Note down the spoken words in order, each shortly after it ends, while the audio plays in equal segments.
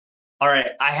All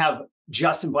right, I have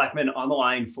Justin Blackman on the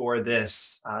line for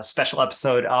this special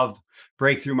episode of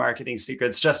Breakthrough Marketing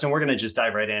Secrets. Justin, we're going to just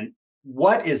dive right in.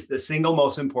 What is the single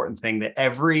most important thing that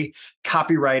every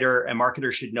copywriter and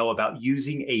marketer should know about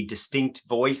using a distinct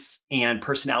voice and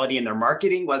personality in their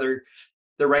marketing, whether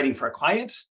they're writing for a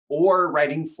client or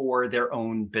writing for their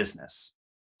own business?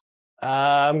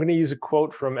 I'm going to use a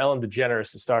quote from Ellen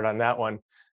DeGeneres to start on that one.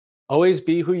 Always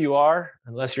be who you are,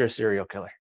 unless you're a serial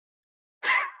killer.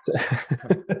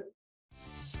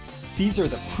 These are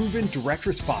the proven direct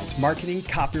response marketing,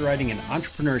 copywriting, and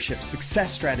entrepreneurship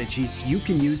success strategies you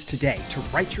can use today to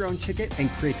write your own ticket and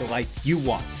create the life you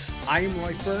want. I am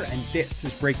Roy Furr, and this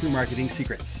is Breakthrough Marketing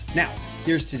Secrets. Now,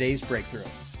 here's today's breakthrough.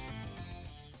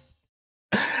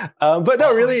 But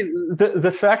no, really,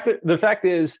 the fact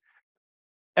is,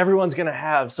 everyone's going to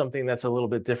have something that's a little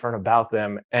bit different about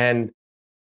them. And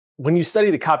when you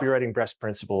study the copywriting best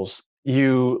principles,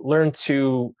 you learn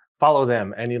to follow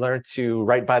them and you learn to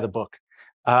write by the book.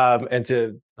 And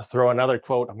to throw another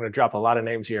quote, I'm going to drop a lot of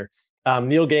names here.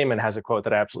 Neil Gaiman has a quote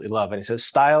that I absolutely love, and he says,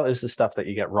 "Style is the stuff that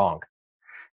you get wrong."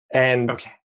 And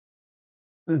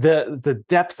the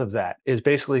depth of that is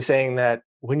basically saying that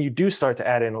when you do start to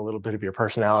add in a little bit of your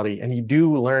personality and you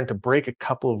do learn to break a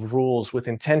couple of rules with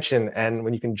intention, and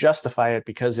when you can justify it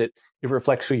because it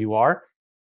reflects who you are,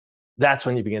 that's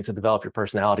when you begin to develop your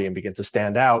personality and begin to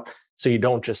stand out, so you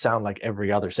don't just sound like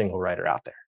every other single writer out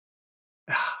there.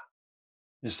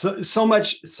 There's so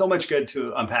much good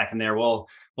to unpack in there. We'll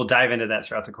dive into that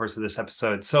throughout the course of this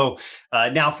episode. So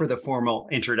now for the formal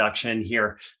introduction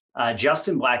here.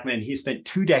 Justin Blackman, he spent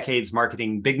 2 decades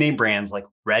marketing big name brands like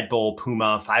Red Bull,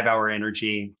 Puma, 5 Hour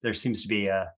Energy. There seems to be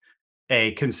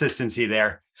a consistency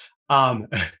there.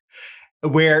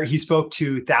 Where he spoke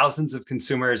to thousands of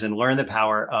consumers and learned the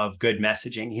power of good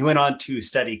messaging. He went on to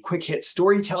study quick hit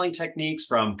storytelling techniques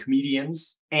from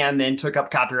comedians, and then took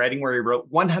up copywriting, where he wrote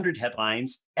 100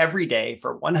 headlines every day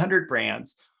for 100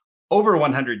 brands over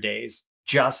 100 days,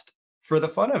 just for the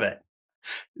fun of it.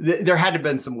 There had to have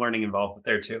been some learning involved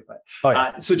there too.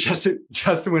 But so Justin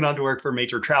went on to work for a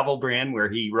major travel brand where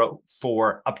he wrote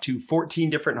for up to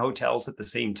 14 different hotels at the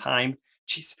same time.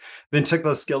 Then took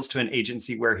those skills to an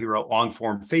agency where he wrote long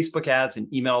form Facebook ads and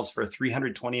emails for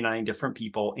 329 different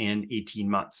people in 18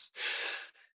 months.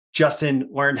 Justin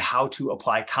learned how to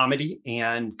apply comedy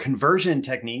and conversion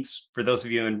techniques. For those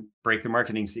of you in Breakthrough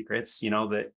Marketing Secrets, you know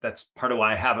that's part of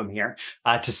why I have him here,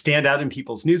 to stand out in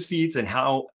people's news feeds, and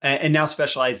now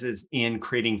specializes in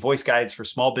creating voice guides for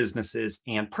small businesses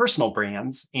and personal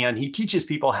brands. And he teaches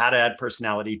people how to add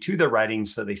personality to their writing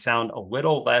so they sound a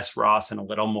little less Ross and a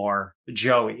little more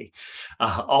Joey.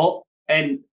 All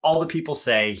the people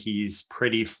say he's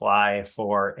pretty fly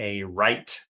for a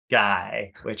right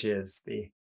guy, which is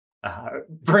the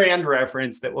brand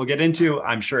reference that we'll get into,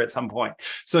 I'm sure, at some point.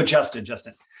 So Justin,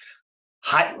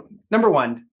 hi. Number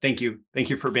one, thank you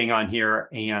for being on here.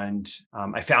 And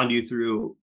I found you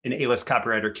through an A-list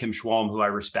copywriter, Kim Schwalm, who I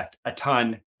respect a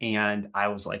ton. And I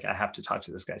was like, I have to talk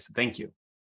to this guy. So thank you.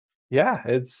 Yeah,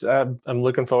 it's I'm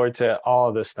looking forward to all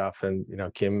of this stuff. And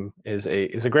Kim is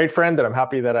a great friend, and I'm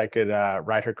happy that I could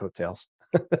ride her coattails.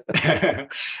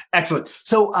 Excellent.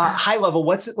 So high level,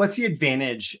 what's the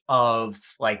advantage of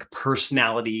like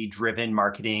personality driven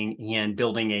marketing and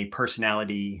building a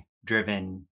personality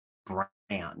driven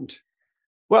brand?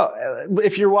 Well,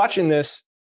 if you're watching this,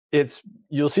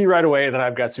 you'll see right away that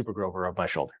I've got Super Grover on my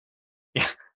shoulder. Yeah.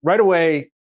 Right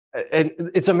away. And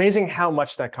it's amazing how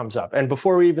much that comes up. And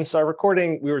before we even start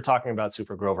recording, we were talking about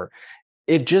Super Grover.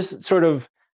 It just sort of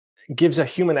gives a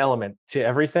human element to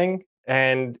everything.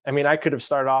 And I mean, I could have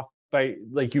started off by,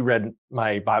 like, you read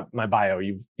my bio,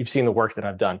 you've seen the work that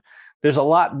I've done. There's a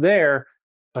lot there,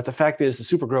 but the fact is the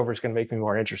Super Grover is going to make me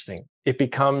more interesting. It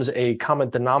becomes a common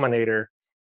denominator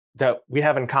that we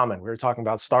have in common. We were talking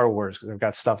about Star Wars because I've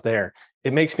got stuff there.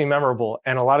 It makes me memorable.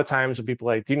 And a lot of times when people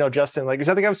are like, do you know Justin? Like, is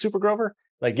that the guy with Super Grover?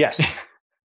 Like, yes.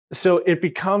 So it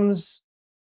becomes,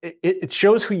 it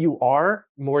shows who you are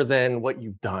more than what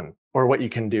you've done or what you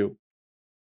can do.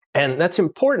 And that's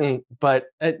important, but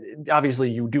obviously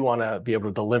you do want to be able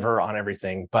to deliver on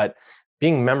everything, but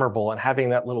being memorable and having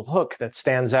that little hook that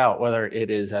stands out, whether it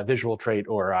is a visual trait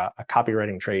or a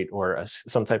copywriting trait or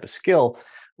some type of skill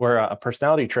or a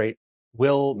personality trait,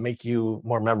 will make you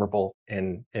more memorable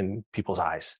in people's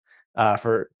eyes.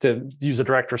 To use a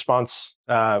direct response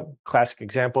classic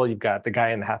example, you've got the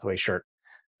guy in the Hathaway shirt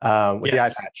with the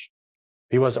eye patch.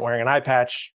 If he wasn't wearing an eye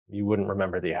patch, you wouldn't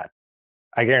remember the ad.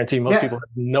 I guarantee most people have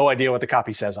no idea what the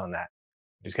copy says on that.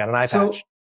 He's got an eye patch.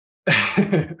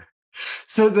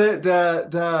 So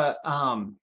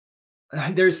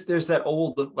there's that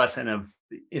old lesson of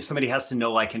if somebody has to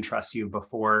know, like, and trust you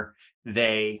before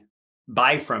they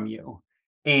buy from you.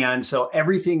 And so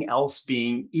everything else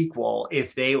being equal,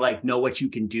 if they like know what you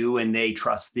can do and they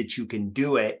trust that you can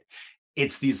do it,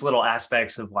 it's these little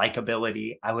aspects of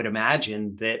likability, I would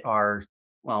imagine, that are,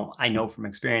 well, I know from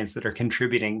experience, that are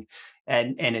contributing.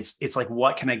 And it's like,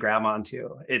 what can I grab onto?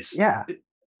 Yeah.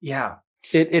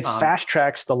 It fast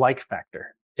tracks the like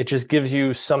factor. It just gives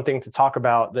you something to talk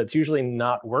about that's usually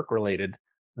not work related,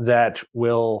 that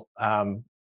will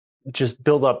just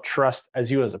build up trust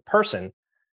as you as a person,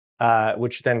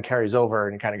 which then carries over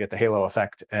and kind of get the halo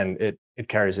effect, and it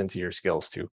carries into your skills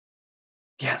too.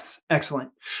 Yes,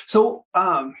 excellent. So,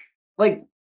 like,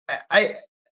 I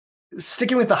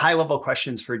sticking with the high level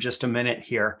questions for just a minute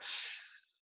here.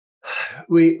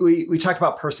 We talked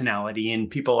about personality, and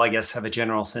people, I guess, have a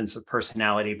general sense of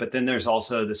personality, but then there's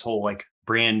also this whole like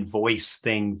brand voice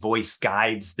thing, voice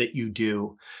guides that you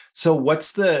do. So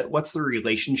what's the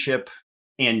relationship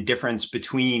and difference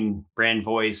between brand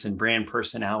voice and brand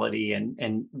personality,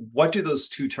 and what do those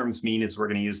two terms mean as we're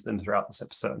going to use them throughout this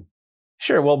episode?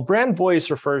 Sure. Well, brand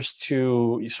voice refers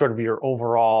to sort of your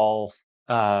overall,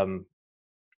 brand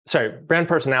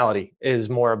personality is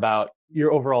more about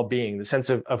your overall being, the sense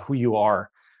of who you are.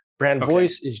 Brand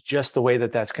voice is just the way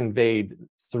that that's conveyed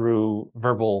through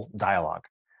verbal dialogue.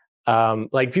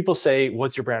 Like people say,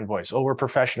 what's your brand voice? Oh, we're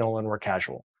professional and we're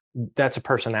casual. That's a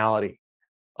personality.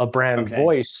 A brand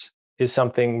voice is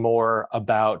something more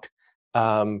about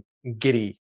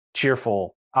giddy,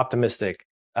 cheerful, optimistic,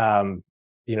 verbose.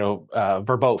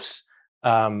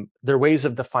 They're ways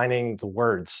of defining the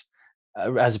words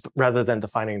as rather than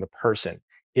defining the person.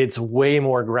 It's way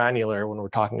more granular when we're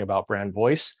talking about brand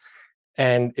voice,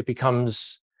 and it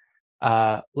becomes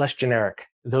less generic.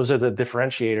 Those are the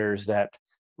differentiators that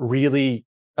really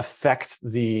affect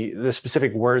the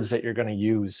specific words that you're going to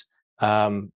use.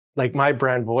 Like my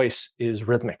brand voice is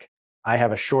rhythmic. I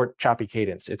have a short, choppy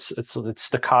cadence. It's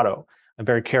staccato. I'm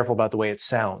very careful about the way it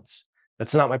sounds.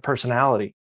 That's not my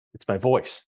personality. It's my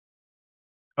voice.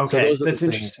 Okay, so that's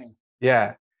interesting.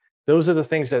 Yeah, those are the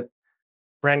things that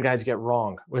brand guides get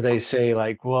wrong, where they say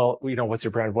like, well, what's your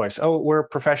brand voice? Oh, we're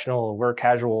professional, we're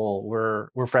casual,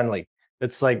 we're friendly.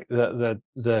 It's like the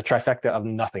trifecta of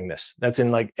nothingness. That's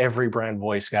in like every brand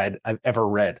voice guide I've ever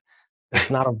read. It's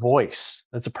not a voice.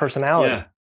 That's a personality. Yeah.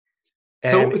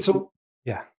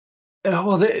 Yeah.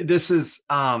 Well, this is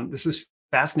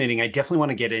fascinating. I definitely want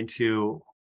to get into,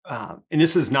 and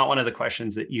this is not one of the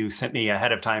questions that you sent me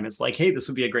ahead of time. It's like, hey, this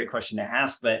would be a great question to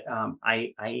ask, but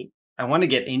I want to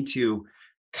get into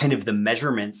kind of the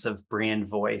measurements of brand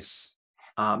voice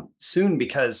soon,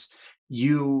 because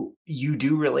you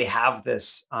do really have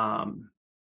this.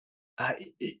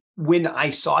 When I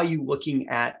saw you looking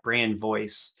at brand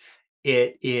voice,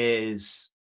 it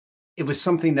was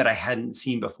something that I hadn't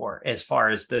seen before, as far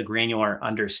as the granular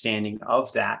understanding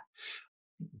of that.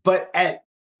 But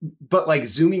like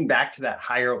zooming back to that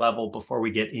higher level before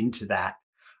we get into that,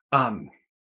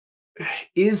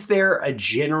 is there a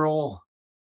general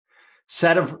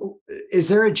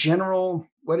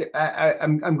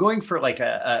I'm going for like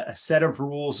a set of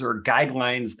rules or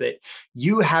guidelines that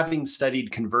you, having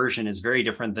studied conversion, is very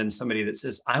different than somebody that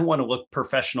says, I want to look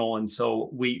professional. And so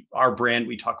our brand,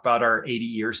 we talk about our 80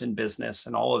 years in business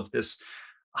and all of this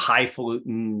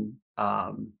highfalutin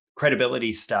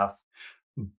credibility stuff.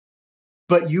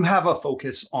 But you have a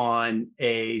focus on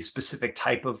a specific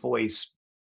type of voice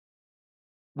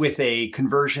with a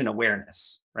conversion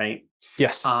awareness, right?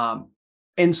 Yes.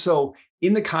 And so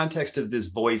in the context of this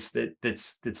voice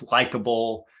that's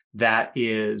likable, that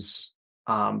is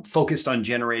focused on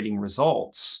generating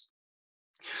results,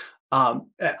 I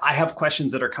have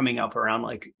questions that are coming up around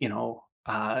like,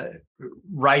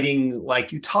 writing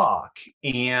like you talk,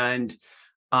 and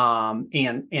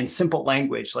simple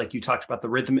language, like you talked about, the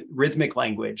rhythmic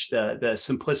language, the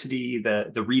simplicity,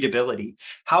 the readability.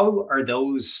 How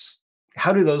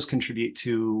do those contribute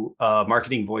to a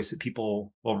marketing voice that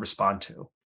people will respond to?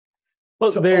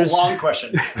 Well, so there's a long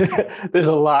question. There's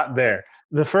a lot there.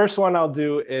 The first one I'll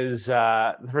do is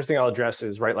the first thing I'll address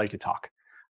is write like you talk.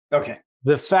 Okay.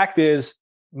 The fact is,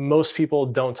 most people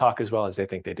don't talk as well as they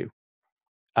think they do.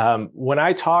 When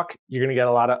I talk, you're going to get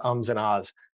a lot of ums and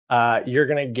ahs. You're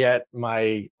going to get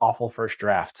my awful first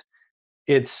draft.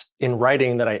 It's in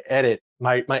writing that I edit.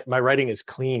 My writing is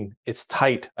clean. It's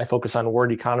tight. I focus on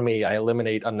word economy. I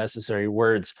eliminate unnecessary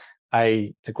words.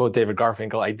 To quote David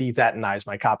Garfinkel, I de-thatanize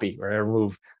my copy, or I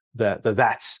remove the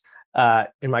that's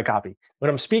in my copy.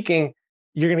 When I'm speaking,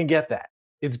 you're going to get that.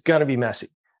 It's going to be messy.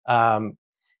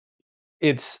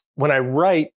 It's when I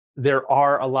write, there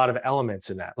are a lot of elements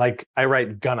in that. Like I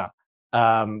write gonna.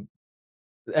 And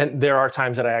there are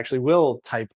times that I actually will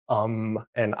type and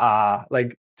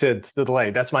like to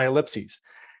delay. That's my ellipses.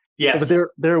 Yes. But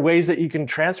there are ways that you can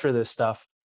transfer this stuff,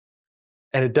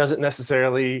 and it doesn't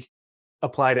necessarily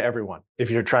apply to everyone.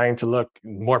 If you're trying to look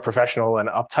more professional and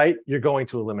uptight, you're going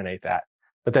to eliminate that.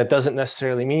 But that doesn't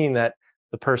necessarily mean that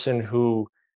the person who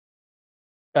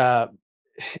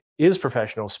is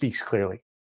professional speaks clearly.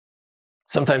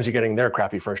 Sometimes you're getting their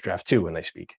crappy first draft too when they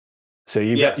speak. So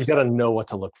you got to know what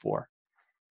to look for.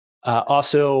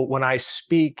 Also, when I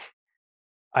speak,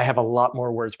 I have a lot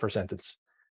more words per sentence.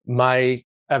 I've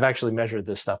actually measured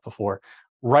this stuff before.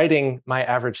 Writing, my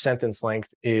average sentence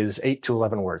length is 8 to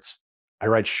 11 words. I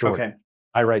write short. Okay.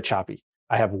 I write choppy.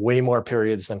 I have way more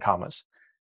periods than commas.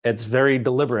 It's very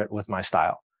deliberate with my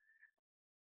style.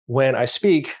 When I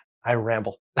speak, I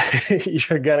ramble.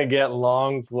 You're going to get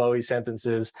long, flowy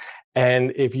sentences.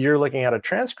 And if you're looking at a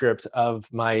transcript of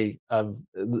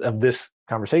this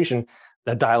conversation,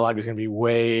 that dialogue is going to be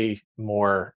way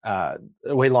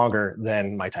longer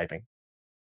than my typing.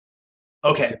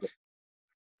 Okay.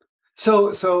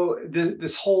 So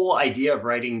this whole idea of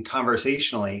writing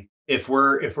conversationally, if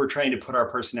we're trying to put our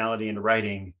personality into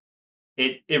writing,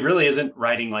 it really isn't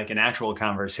writing like an actual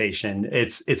conversation.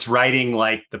 It's writing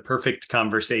like the perfect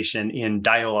conversation in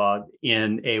dialogue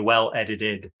in a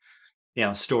well-edited,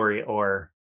 story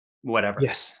or whatever.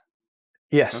 Yes.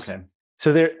 Okay.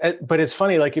 So but it's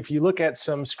funny, like if you look at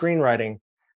some screenwriting,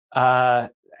 Aaron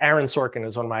Sorkin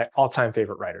is one of my all-time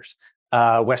favorite writers.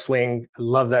 West Wing,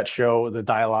 love that show. The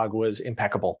dialogue was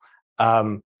impeccable.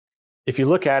 If you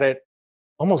look at it,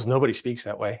 almost nobody speaks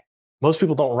that way. Most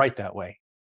people don't write that way,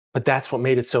 but that's what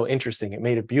made it so interesting. It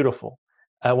made it beautiful.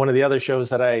 One of the other shows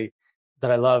that I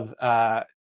love,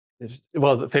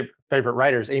 the favorite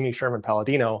writers, Amy Sherman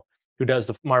Palladino, who does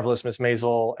The Marvelous Miss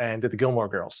Maisel and did The Gilmore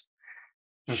Girls.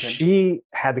 Okay. She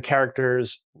had the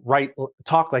characters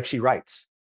talk like she writes.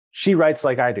 She writes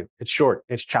like I do. It's short,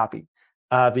 it's choppy.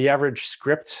 The average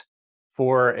script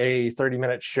for a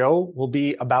 30-minute show will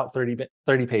be about 30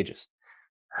 pages.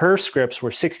 Her scripts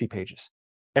were 60 pages.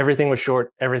 Everything was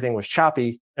short, everything was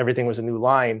choppy, everything was a new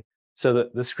line, so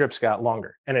that the scripts got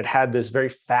longer. And it had this very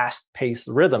fast-paced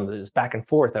rhythm that is back and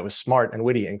forth that was smart and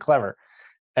witty and clever.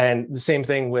 And the same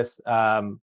thing with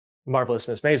Marvelous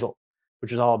Miss Maisel,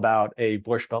 which is all about a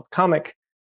Borscht Belt comic.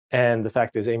 And the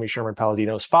fact is, Amy Sherman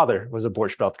Palladino's father was a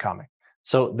Borscht Belt comic.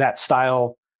 So that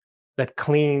style, that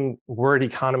clean word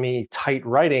economy, tight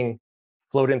writing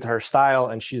flowed into her style,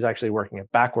 and she's actually working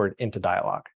it backward into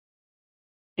dialogue.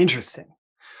 Interesting.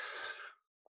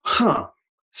 Huh.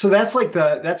 So that's like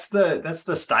that's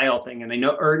the style thing. And I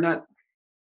know, or not,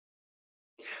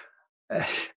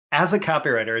 as a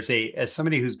copywriter, as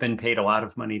somebody who's been paid a lot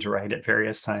of money to write at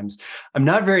various times, I'm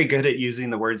not very good at using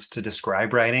the words to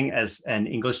describe writing as an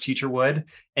English teacher would.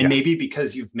 And maybe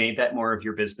because you've made that more of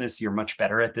your business, you're much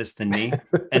better at this than me.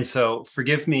 And so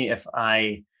forgive me if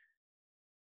I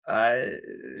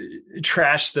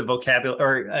trash the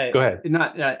vocabulary, or go ahead.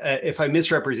 If I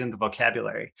misrepresent the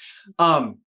vocabulary.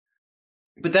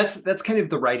 But that's kind of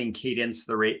the writing cadence,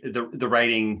 the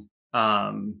writing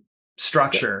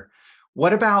structure. Yeah.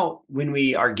 What about when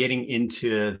we are getting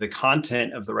into the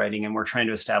content of the writing and we're trying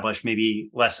to establish maybe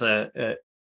less the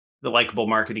likable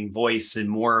marketing voice and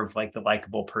more of like the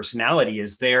likable personality?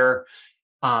 Is there,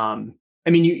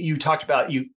 you talked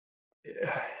about you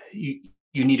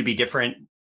need to be different.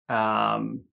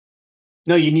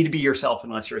 No, you need to be yourself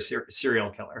unless you're a serial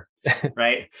killer,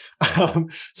 right?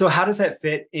 So how does that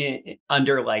fit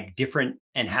under like different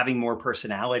and having more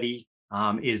personality?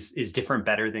 Is different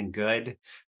better than good?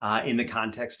 In the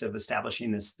context of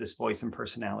establishing this voice and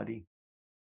personality?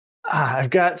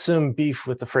 I've got some beef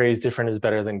with the phrase "different is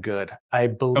better than good." I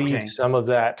believe some of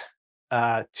that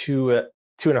to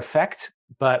an effect,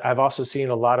 but I've also seen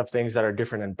a lot of things that are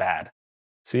different and bad.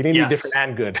 So you need to be different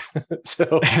and good.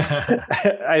 So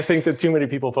I think that too many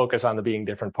people focus on the being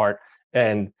different part,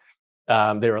 and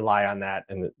they rely on that.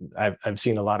 And I've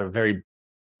seen a lot of very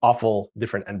awful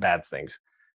different and bad things.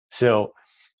 So.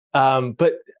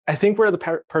 But I think where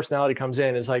the personality comes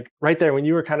in is like right there when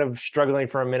you were kind of struggling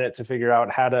for a minute to figure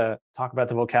out how to talk about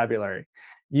the vocabulary.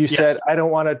 You said, I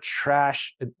don't want to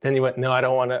trash. Then you went, no, I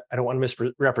don't want to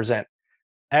misrepresent.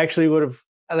 I actually would have,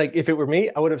 like, if it were me,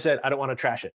 I would have said, I don't want to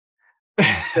trash it.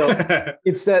 So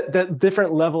it's that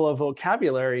different level of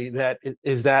vocabulary that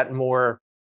is that more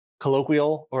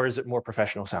colloquial or is it more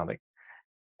professional sounding?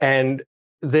 And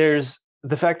the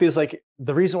fact is like,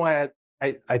 the reason why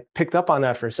I picked up on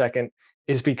that for a second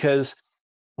is because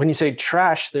when you say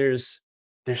trash, there's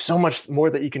there's so much more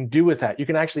that you can do with that. You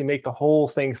can actually make the whole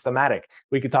thing thematic.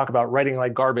 We could talk about writing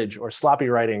like garbage, or sloppy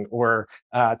writing, or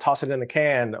toss it in a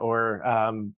can,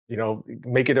 or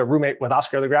make it a roommate with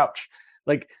Oscar the Grouch.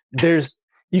 Like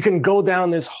you can go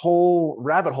down this whole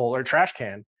rabbit hole or trash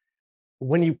can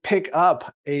when you pick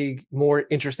up a more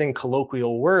interesting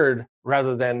colloquial word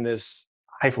rather than this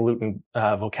highfalutin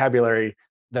vocabulary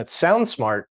that sounds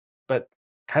smart, but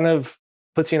kind of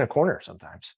puts you in a corner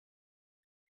sometimes.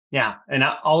 Yeah. And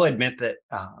I'll admit that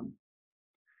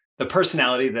the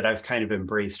personality that I've kind of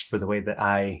embraced for the way that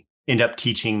I end up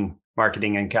teaching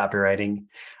marketing and copywriting,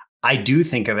 I do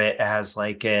think of it as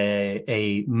like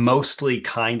a mostly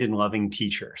kind and loving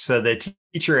teacher. So the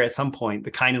teacher at some point,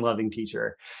 the kind and loving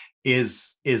teacher,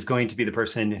 is going to be the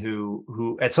person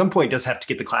who at some point does have to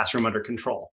get the classroom under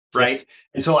control, right? Yes.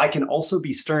 And so I can also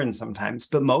be stern sometimes,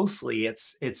 but mostly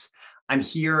it's I'm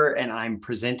here and I'm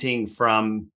presenting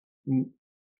from,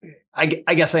 I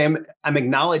guess I'm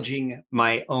acknowledging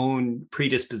my own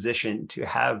predisposition to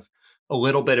have a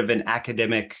little bit of an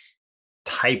academic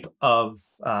type of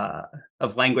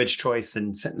language choice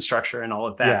and sentence structure and all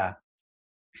of that.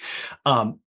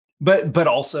 Yeah. But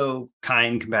also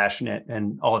kind, compassionate,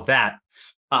 and all of that.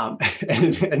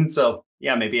 And so,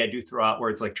 yeah, maybe I do throw out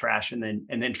words like trash and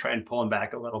then try and pull them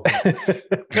back a little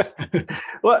bit.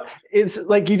 Well, it's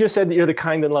like you just said that you're the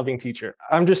kind and loving teacher.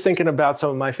 I'm just thinking about some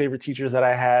of my favorite teachers that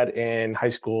I had in high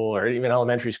school or even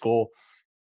elementary school.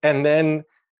 And then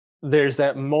there's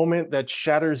that moment that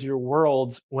shatters your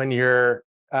world when you're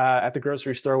at the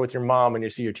grocery store with your mom and you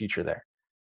see your teacher there.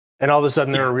 And all of a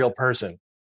sudden they're a real person.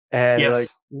 And you're like,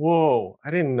 whoa,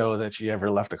 I didn't know that she ever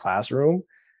left the classroom.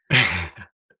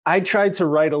 I tried to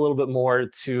write a little bit more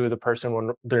to the person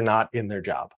when they're not in their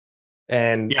job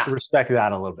and respect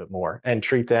that a little bit more and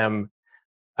treat them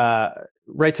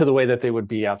right to the way that they would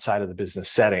be outside of the business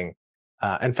setting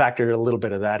and factor a little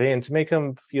bit of that in to make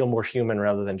them feel more human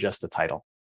rather than just the title.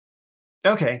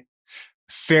 Okay,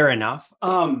 fair enough.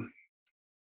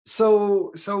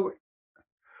 So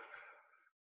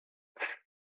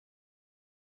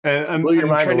blew your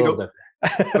mind a little bit.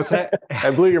 What's that?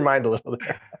 I blew your mind a little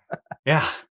bit. Yeah.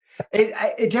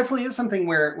 It definitely is something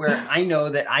where I know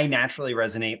that I naturally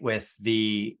resonate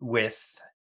with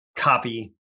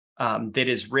copy that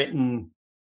is written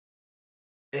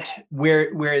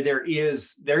where there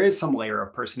is some layer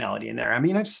of personality in there. I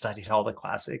mean, I've studied all the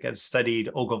classic. I've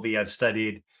studied Ogilvy. I've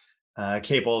studied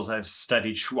Cables. I've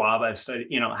studied Schwab. I've studied,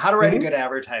 how to write a good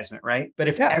advertisement, right? But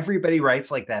if everybody writes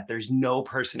like that, there's no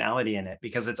personality in it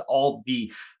because it's all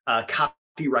the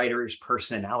copywriter's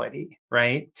personality,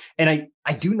 right? And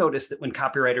I do notice that when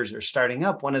copywriters are starting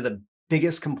up, one of the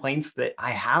biggest complaints that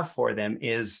I have for them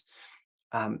is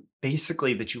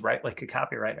basically that you write like a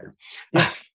copywriter. Yeah.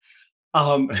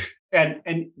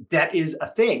 And that is a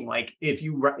thing. Like if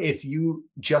you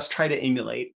just try to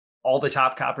emulate all the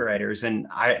top copywriters, and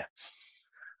I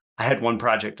had one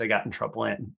project I got in trouble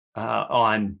in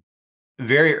on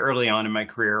very early on in my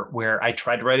career where I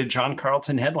tried to write a John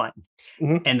Carlton headline,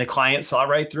 and the client saw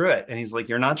right through it, and he's like,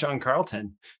 "You're not John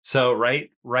Carlton, so write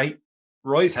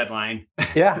Roy's headline."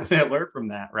 Yeah, I learned from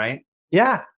that, right?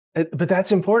 Yeah, but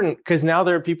that's important because now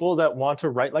there are people that want to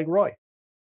write like Roy.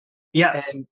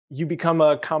 Yes, and you become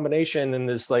a combination in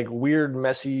this like weird,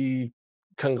 messy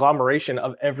conglomeration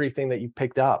of everything that you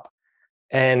picked up.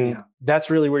 And that's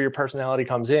really where your personality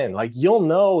comes in. Like, you'll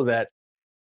know that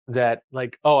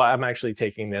like, oh, I'm actually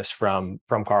taking this from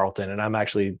Carlton, and I'm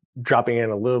actually dropping in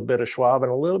a little bit of Schwab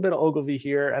and a little bit of Ogilvy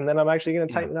here. And then I'm actually going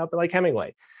to tighten up like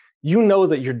Hemingway. You know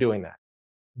that you're doing that.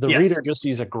 The reader just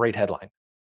sees a great headline.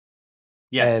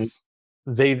 Yes.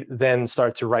 And they then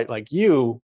start to write like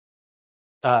you,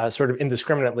 sort of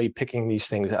indiscriminately picking these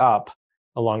things up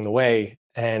along the way.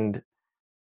 And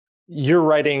you're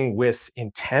writing with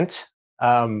intent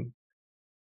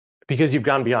because you've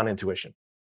gone beyond intuition.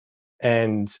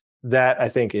 And that, I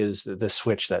think, is the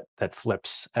switch that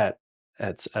flips at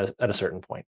a certain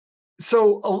point.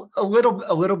 So a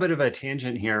little bit of a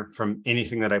tangent here from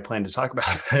anything that I plan to talk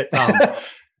about.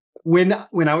 When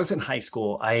I was in high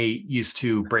school, I used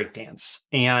to break dance,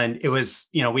 and it was,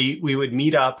 we would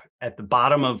meet up at the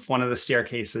bottom of one of the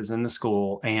staircases in the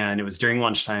school, and it was during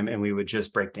lunchtime, and we would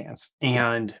just break dance.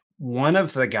 And one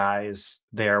of the guys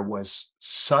there was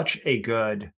such a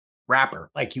good rapper.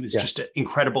 Like, he was just an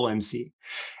incredible MC.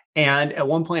 And at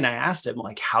one point I asked him,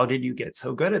 like, how did you get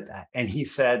so good at that? And he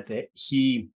said that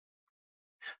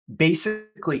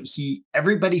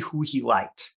everybody who he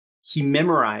liked, he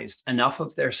memorized enough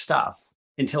of their stuff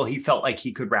until he felt like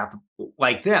he could rap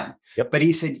like them. But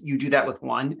he said, you do that with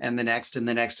one and the next and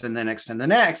the next and the next and the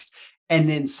next. And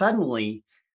then suddenly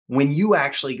when you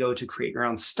actually go to create your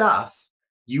own stuff,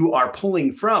 you are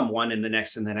pulling from one and the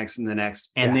next and the next and the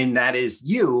next. And then that is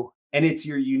you. And it's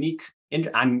your unique. And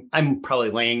I'm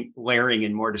probably layering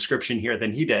in more description here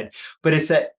than he did, but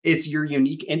it's your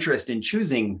unique interest in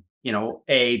choosing,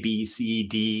 A, B, C,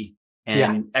 D,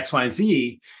 and X, Y, and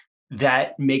Z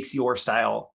that makes your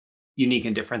style unique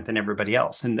and different than everybody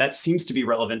else. And that seems to be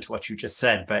relevant to what you just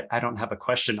said, but I don't have a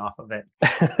question off of it.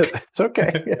 It's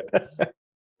okay.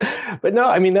 But no,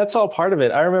 I mean, that's all part of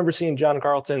it. I remember seeing John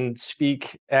Carlton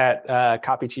speak at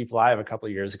Copy Chief Live a couple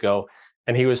of years ago,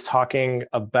 and he was talking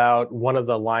about one of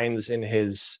the lines in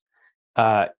his,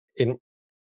 I don't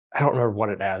remember what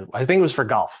it is. I think it was for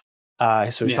golf.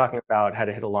 So he's talking about how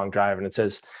to hit a long drive, and it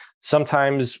says,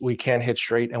 sometimes we can't hit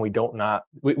straight and we don't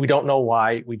know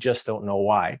why, we just don't know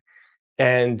why.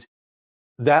 And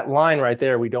that line right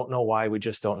there, we don't know why, we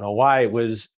just don't know why,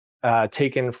 was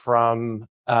taken from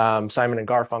Simon and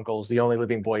Garfunkel's The Only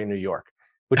Living Boy in New York,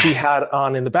 which he had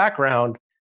on in the background.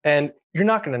 And you're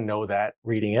not going to know that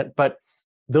reading it, but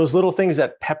those little things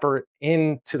that pepper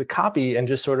into the copy and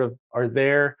just sort of are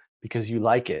there because you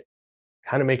like it,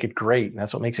 kind of make it great. And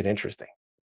that's what makes it interesting.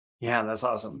 Yeah, that's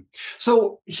awesome.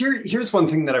 So here's one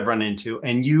thing that I've run into,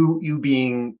 and you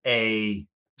being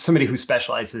somebody who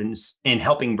specializes in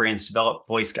helping brands develop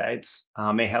voice guides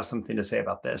may have something to say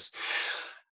about this.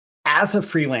 As a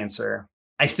freelancer,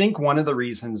 I think one of the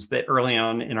reasons that early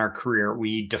on in our career,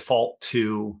 we default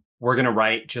to, we're going to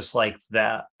write just like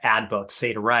the ad books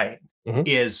say to write,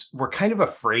 is we're kind of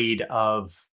afraid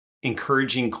of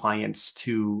encouraging clients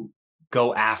to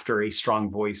go after a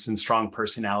strong voice and strong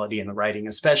personality in the writing,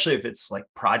 especially if it's like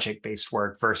project-based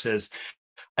work versus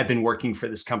I've been working for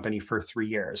this company for 3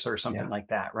 years or something like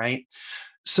that, right?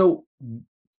 So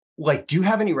do you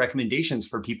have any recommendations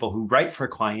for people who write for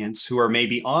clients who are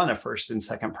maybe on a first or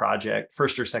second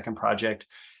project?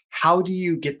 How do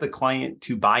you get the client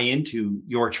to buy into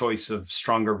your choice of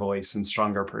stronger voice and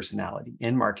stronger personality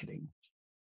in marketing?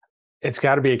 It's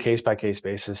got to be a case-by-case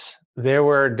basis. There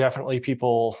were definitely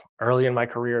people early in my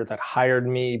career that hired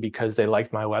me because they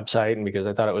liked my website and because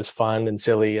I thought it was fun and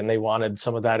silly, and they wanted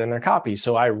some of that in their copy.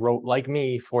 So I wrote like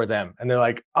me for them. And they're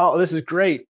like, oh, this is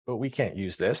great, but we can't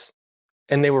use this.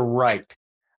 And they were right.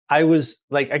 I was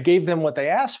like, I gave them what they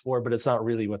asked for, but it's not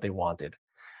really what they wanted.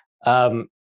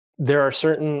 There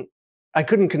are I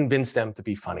couldn't convince them to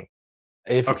be funny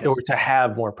or to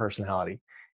have more personality.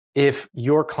 If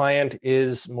your client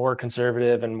is more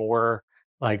conservative and more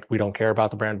like, we don't care about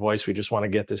the brand voice, we just want to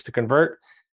get this to convert,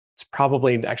 it's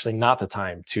probably actually not the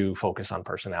time to focus on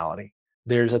personality.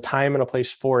 There's a time and a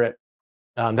place for it.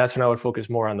 That's when I would focus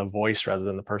more on the voice rather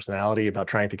than the personality, about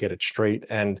trying to get it straight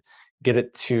and get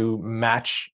it to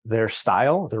match their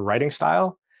style, their writing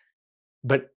style.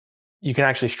 But you can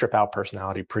actually strip out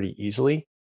personality pretty easily.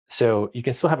 So you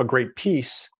can still have a great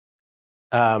piece.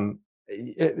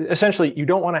 Essentially, you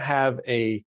don't want to have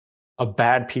a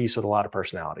bad piece with a lot of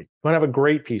personality. You want to have a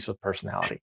great piece with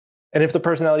personality. And if the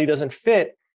personality doesn't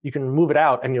fit, you can move it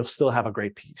out and you'll still have a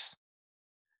great piece.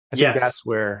 I think that's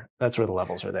where the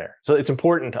levels are there. So it's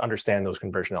important to understand those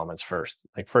conversion elements first,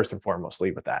 like first and foremost,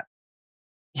 lead with that.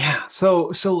 Yeah.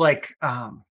 So like,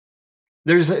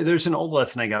 there's an old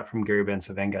lesson I got from Gary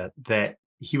Bencivenga that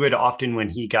he would often, when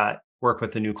he got work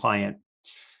with a new client,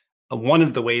 one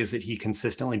of the ways that he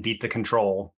consistently beat the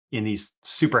control in these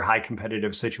super high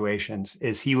competitive situations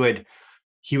is he would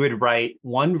write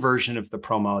one version of the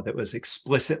promo that was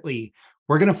explicitly,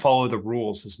 we're going to follow the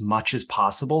rules as much as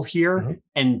possible here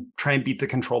and try and beat the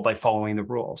control by following the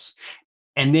rules.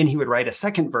 And then he would write a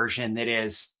second version that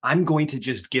is, I'm going to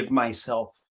just give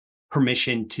myself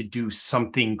permission to do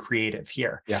something creative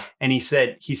here. Yeah. And he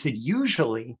said,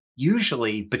 usually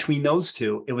between those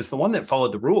two, it was the one that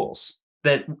followed the rules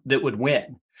that would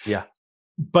win. Yeah.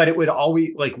 But it would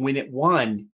always, like, when it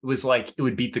won, it was like, it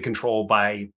would beat the control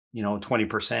by,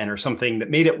 20% or something that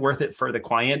made it worth it for the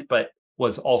client, but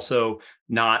was also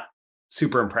not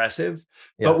super impressive.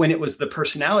 Yeah. But when it was the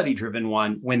personality driven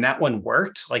one, when that one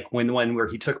worked, like when the one where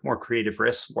he took more creative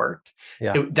risks worked,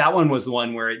 that one was the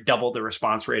one where it doubled the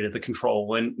response rate of the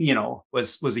control and,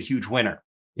 was a huge winner.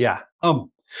 Yeah.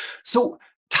 So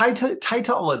tied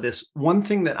to all of this, one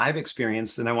thing that I've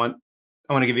experienced, and I want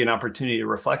to give you an opportunity to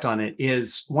reflect on it,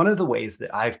 is one of the ways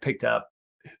that I've picked up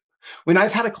when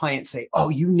I've had a client say, oh,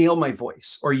 you nail my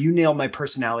voice or you nail my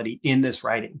personality in this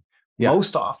writing. Yeah.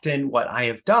 Most often what I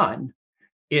have done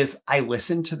is I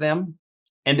listened to them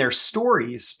and their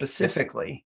stories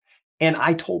specifically, and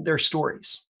I told their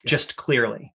stories just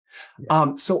clearly.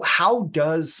 Yeah. So how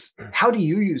do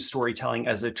you use storytelling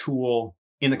as a tool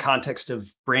in the context of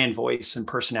brand voice and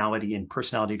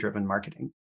personality-driven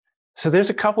marketing? So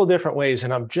there's a couple of different ways,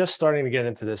 and I'm just starting to get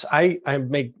into this. I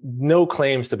make no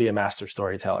claims to be a master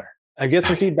storyteller. I get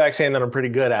some feedback saying that I'm pretty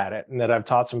good at it and that I've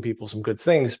taught some people some good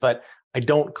things, but I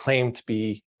don't claim to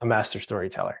be a master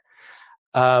storyteller.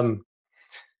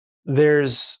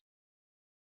 There's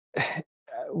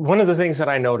one of the things that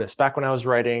I noticed back when I was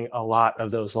writing a lot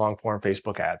of those long form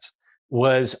Facebook ads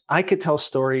was I could tell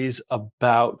stories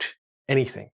about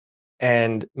anything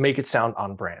and make it sound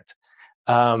on brand.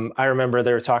 I remember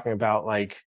they were talking about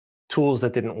like tools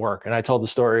that didn't work. And I told the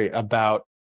story about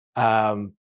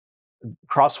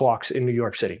crosswalks in New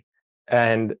York City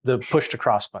and the push to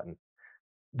cross button.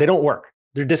 They don't work.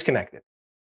 They're disconnected,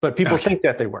 but people think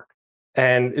that they work.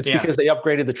 And it's because they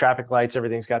upgraded the traffic lights.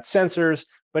 Everything's got sensors,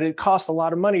 but it costs a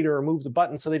lot of money to remove the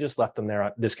button. So they just left them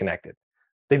there disconnected.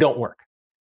 They don't work.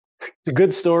 It's a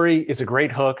good story. It's a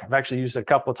great hook. I've actually used it a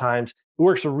couple of times. It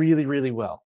works really, really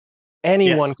well.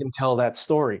 Anyone can tell that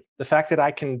story. The fact that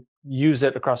I can use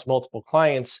it across multiple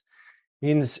clients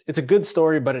means it's a good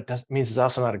story, but it means it's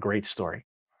also not a great story.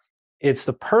 It's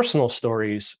the personal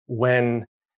stories when,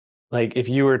 like, if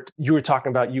you were talking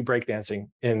about you breakdancing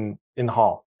in the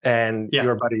hall and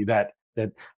your buddy that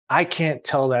I can't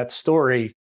tell that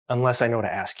story unless I know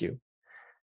to ask you.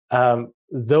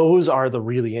 Those are the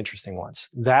really interesting ones.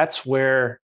 That's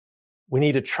where we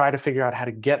need to try to figure out how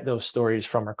to get those stories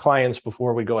from our clients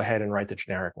before we go ahead and write the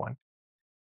generic one.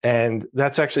 And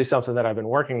that's actually something that I've been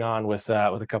working on with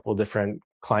a couple of different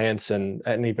clients and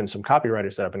even some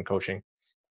copywriters that I've been coaching,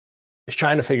 is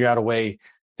trying to figure out a way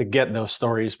to get those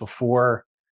stories before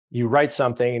you write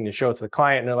something and you show it to the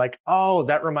client and they're like, oh,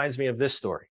 that reminds me of this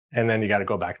story. And then you got to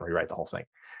go back and rewrite the whole thing.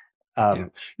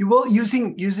 Well,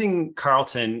 using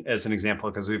Carlton as an example,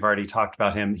 because we've already talked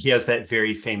about him, he has that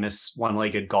very famous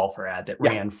one-legged golfer ad that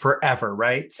ran forever,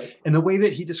 right? And the way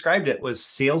that he described it was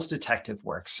sales detective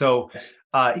work. So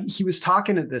he was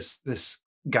talking to this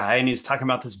guy and he's talking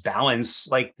about this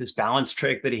balance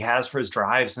trick that he has for his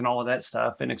drives and all of that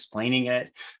stuff and explaining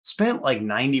it. Spent like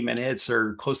 90 minutes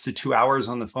or close to 2 hours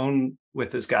on the phone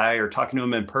with this guy or talking to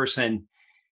him in person.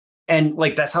 And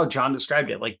like, that's how John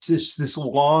described it, like just this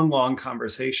long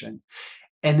conversation.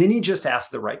 And then he just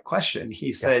asked the right question.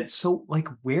 He said, so like,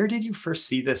 where did you first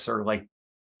see this or like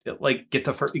get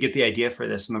the idea for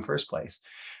this in the first place?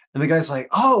 And the guy's like,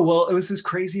 oh, well, it was this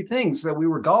crazy thing. So we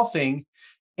were golfing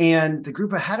and the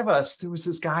group ahead of us, there was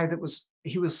this guy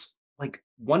he was like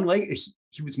one leg,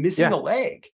 he was missing a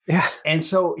leg. Yeah. And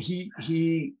so he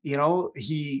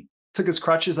took his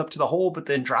crutches up to the hole, but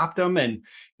then dropped them and,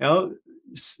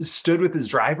 stood with his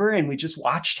driver. And we just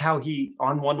watched how he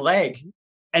on one leg,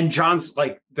 and John's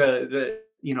like the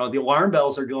alarm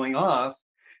bells are going off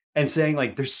and saying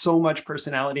like, there's so much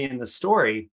personality in the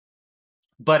story,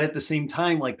 but at the same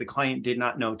time, like the client did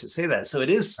not know to say that. So it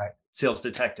is sales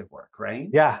detective work, right?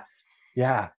 Yeah.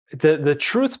 Yeah. The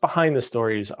truths behind the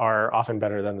stories are often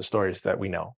better than the stories that we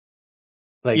know.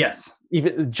 Like,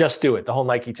 even just do it. The whole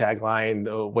Nike tagline,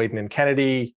 Waden and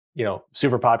Kennedy,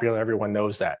 super popular. Everyone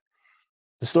knows that.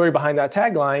 The story behind that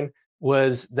tagline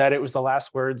was that it was the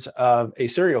last words of a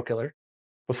serial killer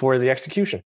before the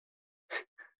execution,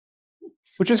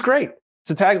 which is great. It's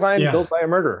a tagline built by a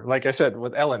murderer. Like I said,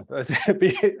 with Ellen,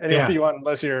 anything you want,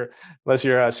 unless you're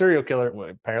a serial killer. Well,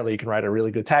 apparently you can write a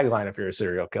really good tagline if you're a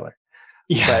serial killer.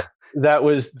 Yeah. But that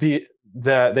was they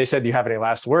said, do you have any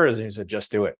last words? And he said,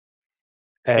 just do it.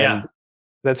 And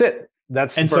that's it. And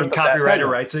some copywriter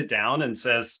writes it down and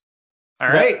says, all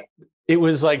right. It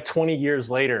was like 20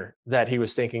 years later that he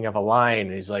was thinking of a line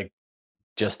and he's like,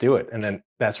 just do it. And then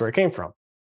that's where it came from.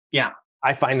 Yeah.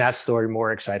 I find that story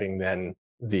more exciting than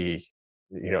the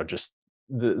just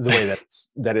the way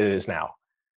that it is now.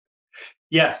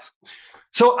 Yes.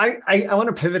 So I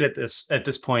want to pivot at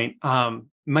this point.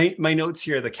 My notes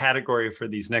here, the category for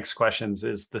these next questions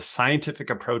is the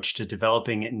scientific approach to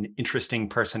developing an interesting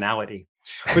personality,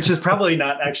 which is probably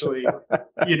not actually,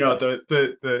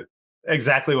 the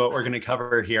exactly what we're going to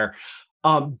cover here.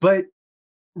 But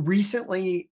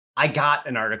recently I got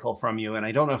an article from you, and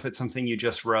I don't know if it's something you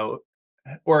just wrote,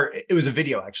 or it was a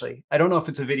video actually. I don't know if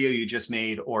it's a video you just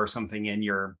made or something in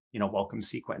your, welcome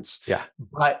sequence. Yeah.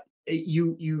 But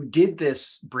you did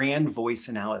this brand voice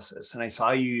analysis, and I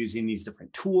saw you using these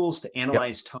different tools to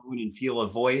analyze tone and feel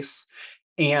of voice.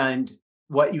 And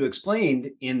what you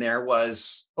explained in there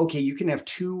was, okay, you can have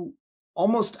two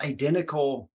almost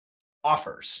identical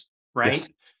offers, right? Yes.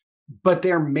 But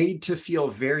they're made to feel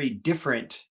very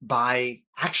different by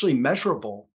actually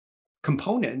measurable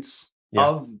components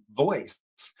of voice.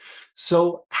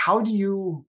 So how do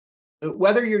you,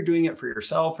 whether you're doing it for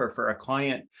yourself or for a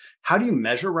client, how do you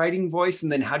measure writing voice? And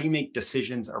then how do you make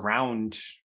decisions around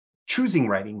choosing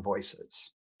writing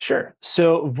voices? Sure.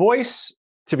 So voice,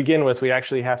 to begin with, we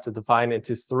actually have to define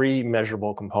into 3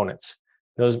 measurable components.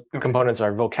 Those components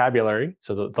are vocabulary,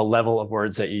 so the level of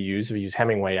words that you use. If you use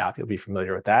Hemingway app, you'll be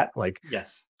familiar with that, like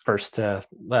Yes. first to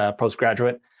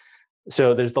postgraduate.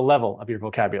 So there's the level of your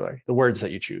vocabulary, the words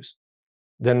that you choose.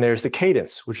 Then there's the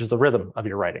cadence, which is the rhythm of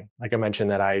your writing. Like I mentioned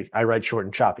that I write short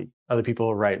and choppy. Other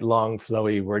people write long,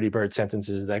 flowy, wordy bird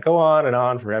sentences that go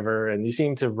on forever. And you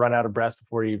seem to run out of breath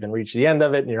before you even reach the end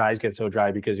of it. And your eyes get so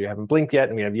dry because you haven't blinked yet.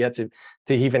 And we have yet to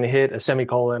even hit a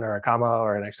semicolon or a comma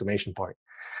or an exclamation point.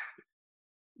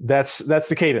 That's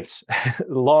the cadence,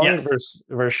 long versus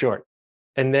short.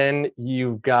 And then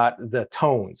you've got the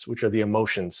tones, which are the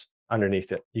emotions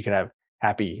underneath it. You can have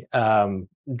happy,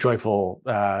 joyful,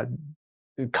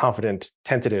 confident,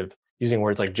 tentative, using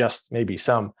words like just, maybe,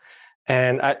 some.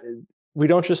 And we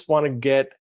don't just want to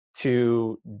get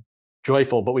to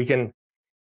joyful, but we can,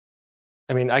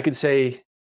 I could say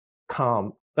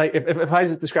calm. Like if I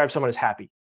describe someone as happy,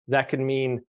 that could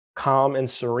mean calm and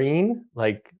serene,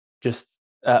 like just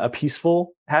a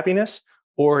peaceful happiness,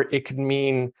 or it could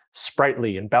mean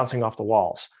sprightly and bouncing off the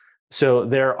walls. So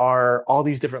there are all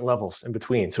these different levels in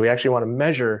between. So we actually want to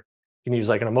measure. You can use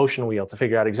like an emotion wheel to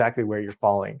figure out exactly where you're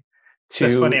falling.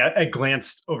 That's funny. I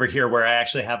glanced over here where I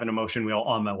actually have an emotion wheel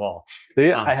on my wall.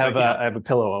 I have a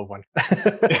pillow of one.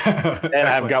 And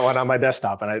I've got one on my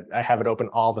desktop, and I have it open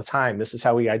all the time. This is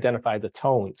how we identify the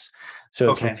tones. So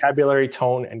it's vocabulary,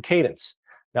 tone, and cadence.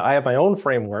 Now I have my own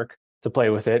framework to play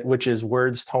with it, which is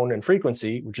words, tone, and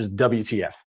frequency, which is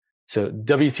WTF. So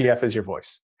WTF is your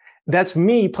voice. That's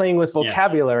me playing with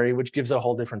vocabulary, which gives it a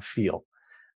whole different feel.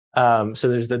 So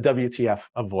there's the WTF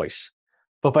of voice.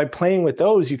 But by playing with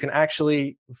those, you can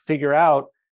actually figure out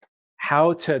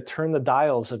how to turn the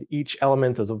dials of each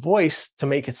element of the voice to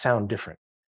make it sound different.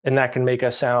 And that can make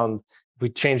us sound, if we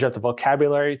change up the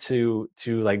vocabulary to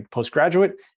like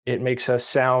postgraduate, it makes us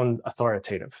sound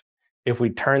authoritative. If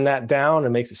we turn that down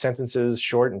and make the sentences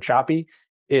short and choppy,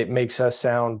 it makes us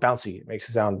sound bouncy. It makes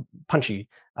us sound punchy,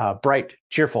 bright,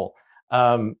 cheerful,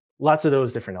 lots of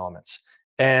those different elements.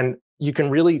 And you can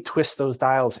really twist those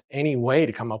dials any way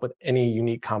to come up with any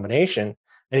unique combination.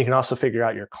 And you can also figure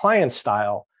out your client's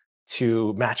style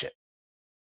to match it.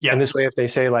 Yeah. And this way, if they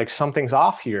say like something's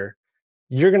off here,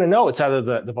 you're going to know it's either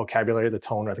the vocabulary, the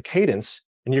tone, or the cadence,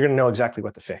 and you're going to know exactly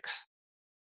what to fix.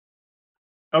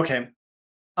 Okay.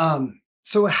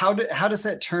 So how does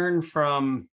that turn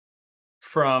from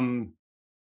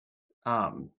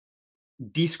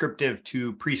descriptive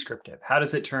to prescriptive? How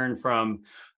does it turn from,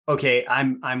 okay,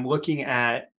 I'm looking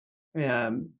at,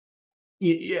 I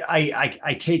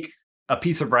take a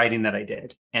piece of writing that I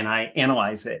did and I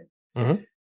analyze it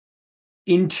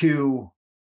into,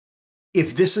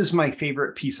 if this is my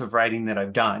favorite piece of writing that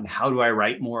I've done, how do I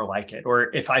write more like it? Or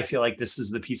if I feel like this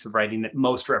is the piece of writing that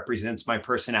most represents my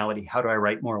personality, how do I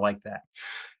write more like that?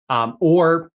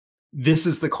 Or this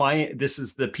is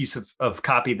the piece of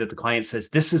copy that the client says,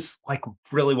 this is like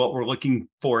really what we're looking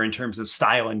for in terms of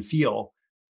style and feel.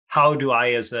 How do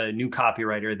I, as a new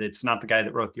copywriter that's not the guy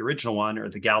that wrote the original one or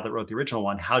the gal that wrote the original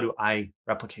one, how do I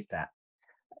replicate that?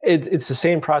 It's the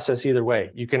same process either way.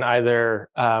 You can either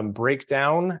break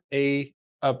down a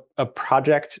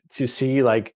project to see,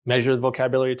 like, measure the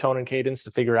vocabulary, tone, and cadence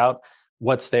to figure out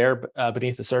what's there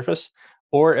beneath the surface.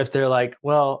 Or if they're like,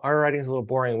 well, our writing is a little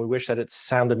boring, we wish that it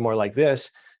sounded more like this,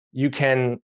 you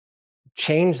can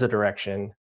change the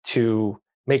direction to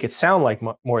make it sound like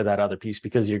more of that other piece,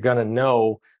 because you're going to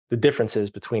know the differences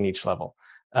between each level.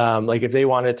 Like if they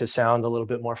want it to sound a little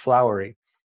bit more flowery,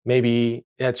 maybe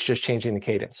that's just changing the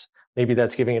cadence. Maybe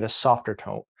that's giving it a softer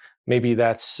tone. Maybe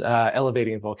that's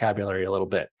elevating vocabulary a little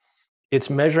bit. It's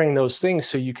measuring those things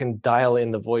so you can dial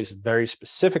in the voice very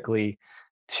specifically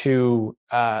to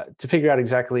figure out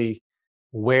exactly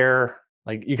where,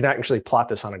 like, you can actually plot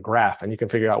this on a graph and you can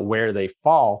figure out where they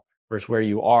fall versus where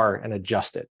you are and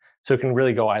adjust it. So it can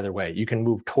really go either way. You can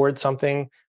move towards something,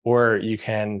 or you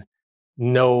can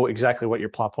know exactly what your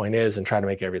plot point is and try to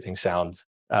make everything sound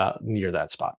near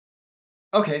that spot.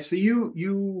 Okay, so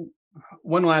you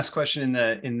one last question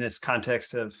in this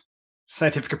context of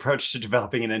scientific approach to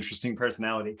developing an interesting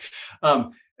personality.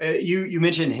 You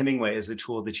mentioned Hemingway as a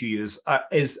tool that you use.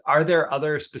 Are there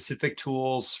other specific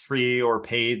tools, free or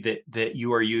paid, that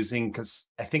you are using? Because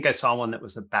I think I saw one that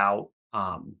was about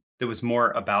that was more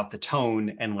about the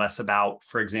tone and less about,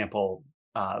 for example,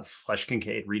 Flesch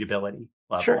Kincaid readability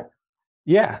level. Sure.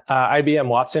 Yeah, IBM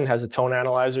Watson has a tone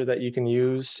analyzer that you can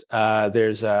use.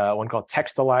 There's one called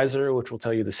Textalyzer, which will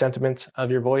tell you the sentiment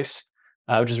of your voice,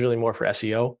 which is really more for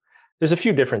SEO. There's a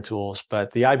few different tools,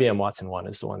 but the IBM Watson one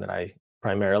is the one that I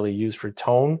primarily use for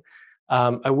tone.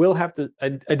 I do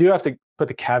have to put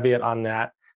the caveat on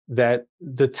that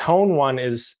the tone one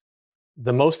is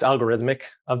the most algorithmic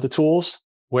of the tools,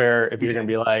 where if you're going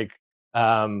to be like,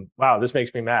 wow, this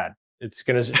makes me mad, it's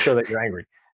going to show that you're angry.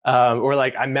 Or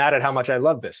like, I'm mad at how much I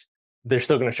love this. They're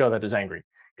still going to show that as angry,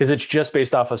 because it's just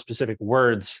based off of specific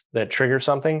words that trigger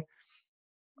something.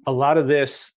 A lot of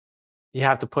this, you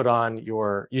have to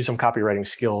use some copywriting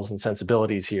skills and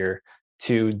sensibilities here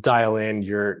to dial in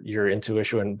your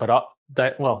intuition, but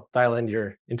dial in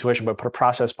your intuition, but put a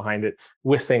process behind it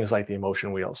with things like the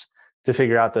emotion wheels to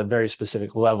figure out the very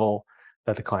specific level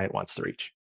that the client wants to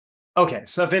reach. Okay,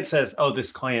 so if it says, "Oh,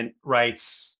 this client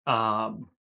writes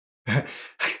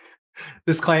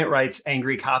this client writes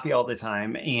angry copy all the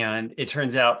time," and it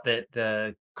turns out that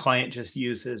the client just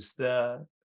uses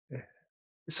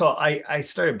so I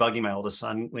started bugging my oldest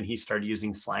son when he started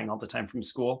using slang all the time from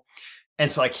school. And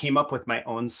so I came up with my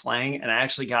own slang, and I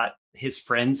actually got his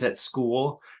friends at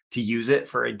school to use it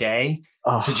for a day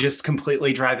to just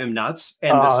completely drive him nuts.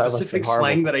 And the specific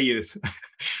slang that I use,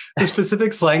 the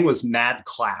specific slang was mad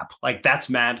clap. Like,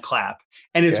 that's mad clap.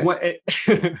 And it's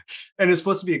and it's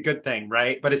supposed to be a good thing,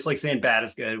 right? But it's like saying bad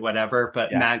is good, whatever,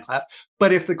 but mad clap.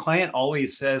 But if the client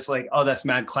always says like, "Oh, that's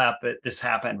mad clap, but this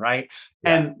happened," right?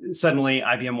 And suddenly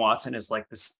IBM Watson is like,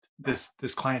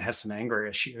 this client has some anger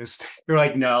issues. You're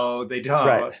like, no, they don't.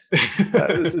 Right.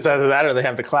 It's either that or they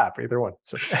have to clap, either one.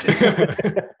 So.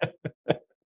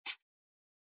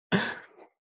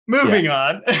 Moving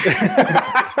on.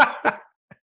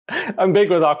 I'm big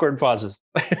with awkward pauses.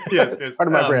 Yes. Part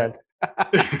of my brand.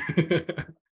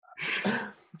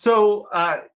 So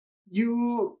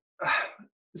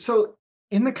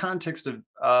in the context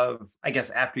of, I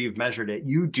guess, after you've measured it,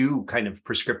 you do kind of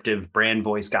prescriptive brand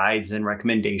voice guides and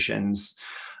recommendations.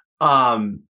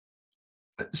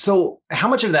 So how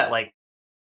much of that, like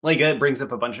it brings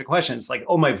up a bunch of questions, like,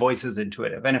 oh, my voice is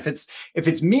intuitive. And if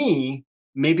it's me,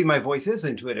 maybe my voice is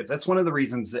intuitive. That's one of the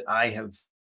reasons that I have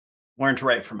learned to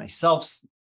write for myself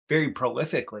very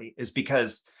prolifically, is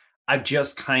because I've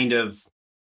just kind of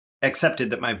accepted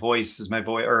that my voice is my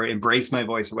voice, or embraced my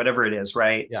voice, or whatever it is,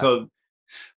 right? Yeah. So,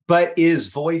 but is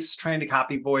voice trying to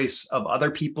copy voice of other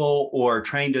people, or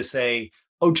trying to say,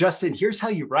 "Oh, Justin, here's how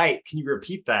you write. Can you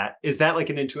repeat that?" Is that like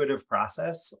an intuitive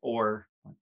process, or?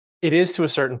 It is to a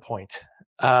certain point.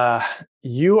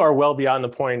 You are well beyond the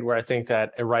point where I think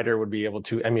that a writer would be able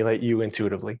to emulate you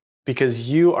intuitively, because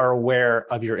you are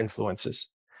aware of your influences.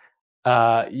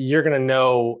 You're going to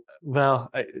know, well,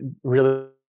 really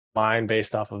line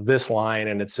based off of this line,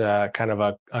 and it's kind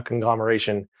of a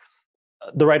conglomeration.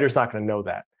 The writer's not going to know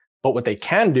that. But what they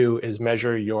can do is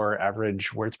measure your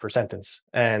average words per sentence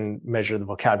and measure the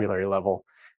vocabulary level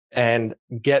and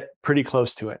get pretty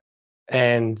close to it,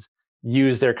 and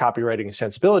use their copywriting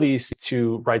sensibilities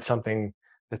to write something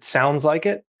that sounds like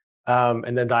it,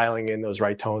 and then dialing in those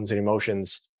right tones and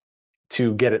emotions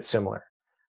to get it similar.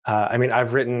 I mean,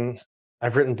 I've written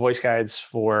voice guides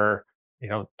for,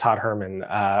 Todd Herman.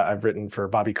 I've written for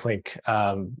Bobby Klink,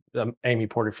 Amy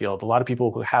Porterfield, a lot of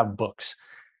people who have books,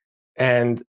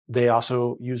 and they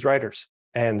also use writers.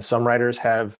 And some writers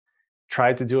have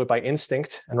tried to do it by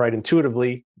instinct and write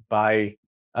intuitively by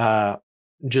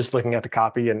just looking at the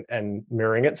copy and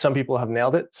mirroring it. Some people have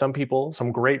nailed it. Some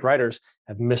great writers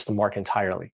have missed the mark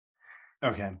entirely.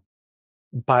 Okay.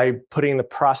 By putting the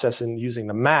process and using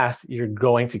the math, you're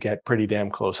going to get pretty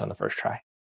damn close on the first try.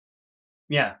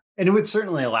 Yeah. And it would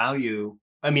certainly allow you,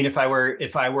 I mean, if I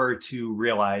were to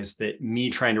realize that me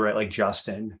trying to write like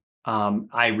Justin,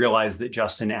 I realize that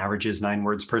Justin averages 9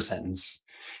 words per sentence,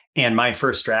 and my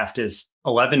first draft is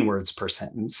 11 words per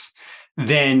sentence,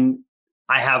 then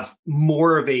I have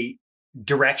more of a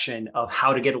direction of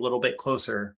how to get a little bit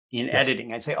closer in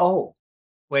editing. I'd say, oh,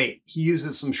 wait, he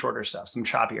uses some shorter stuff, some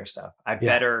choppier stuff. I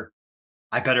better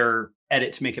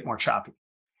edit to make it more choppy.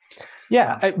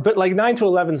 Yeah, but like 9 to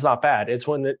 11 is not bad. It's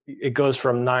when it goes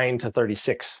from 9 to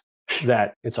 36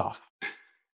 that it's off.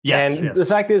 Yes. The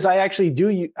fact is, I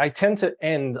tend to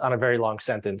end on a very long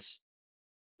sentence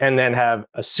and then have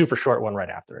a super short one right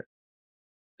after it.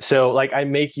 So like, I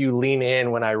make you lean in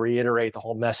when I reiterate the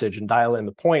whole message and dial in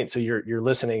the point. So you're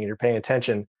listening and you're paying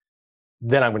attention.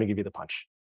 Then I'm going to give you the punch.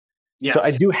 Yes. So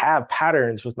I do have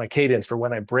patterns with my cadence for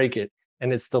when I break it,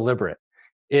 and it's deliberate.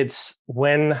 It's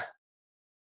when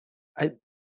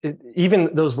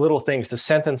even those little things, the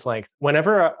sentence length,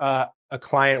 whenever a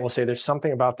client will say there's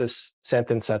something about this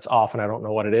sentence that's off and I don't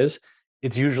know what it is,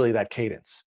 it's usually that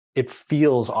cadence. It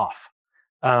feels off.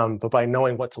 But by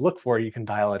knowing what to look for, you can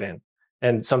dial it in.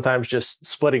 And sometimes just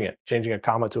splitting it, changing a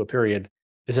comma to a period,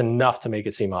 is enough to make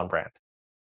it seem on brand.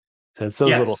 So it's those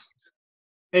little.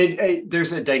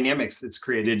 There's a dynamics that's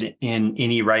created in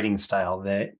any writing style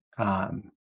that it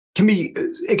can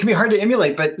be hard to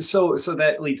emulate. But so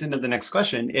that leads into the next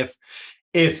question.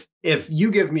 If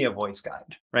you give me a voice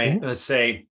guide, right? Mm-hmm. Let's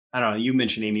say, I don't know, you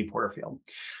mentioned Amy Porterfield.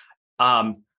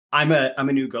 I'm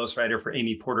a new ghostwriter for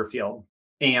Amy Porterfield,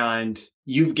 and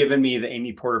you've given me the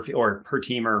Amy Porterfield, or her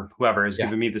team or whoever has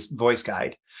given me this voice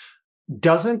guide.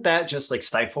 Doesn't that just like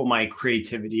stifle my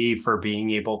creativity for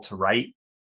being able to write?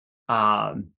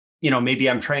 Maybe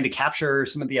I'm trying to capture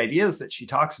some of the ideas that she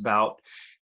talks about.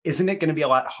 Isn't it going to be a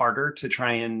lot harder to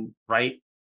try and write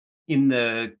in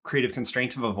the creative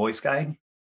constraint of a voice guide?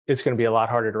 It's going to be a lot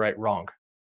harder to write wrong.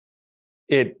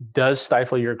 It does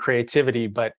stifle your creativity,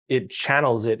 but it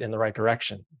channels it in the right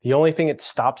direction. The only thing it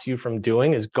stops you from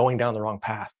doing is going down the wrong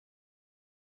path.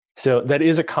 So that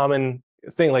is a common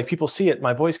thing. Like, people see it.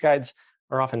 My voice guides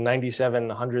are often 97,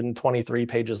 123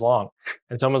 pages long.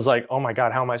 And someone's like, oh my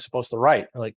God, how am I supposed to write?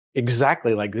 I'm like,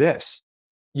 exactly like this.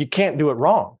 You can't do it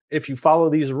wrong. If you follow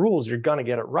these rules, you're going to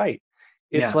get it right.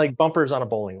 It's like bumpers on a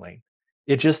bowling lane.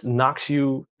 It just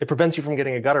it prevents you from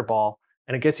getting a gutter ball,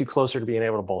 and it gets you closer to being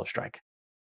able to bowl a strike.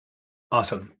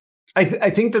 Awesome. I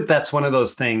think that's one of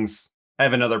those things. I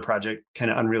have another project kind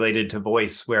of unrelated to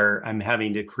voice where I'm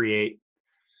having to create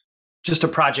just a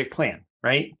project plan,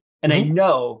 right? And I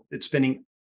know that spending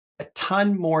a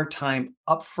ton more time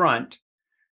upfront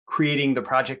creating the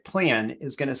project plan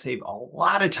is going to save a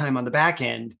lot of time on the back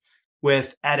end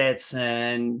with edits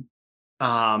and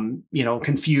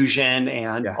confusion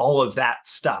and all of that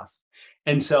stuff.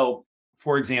 And so,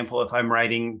 for example, if I'm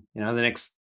writing, the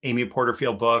next Amy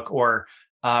Porterfield book, or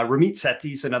Ramit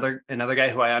Sethi's another guy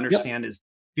who I understand is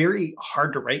very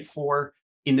hard to write for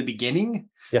in the beginning.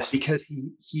 Yes, because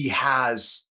he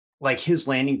has, like, his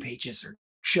landing pages are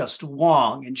just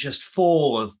long and just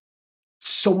full of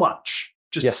so much,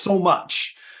 so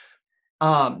much,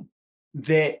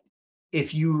 that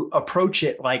if you approach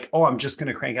it like, oh, I'm just going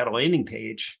to crank out a landing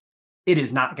page,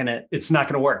 it's not going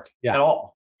to work at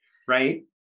all. Right.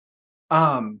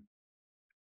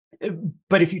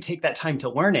 But if you take that time to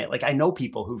learn it, like, I know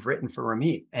people who've written for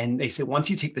Ramit, and they say, once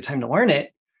you take the time to learn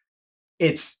it,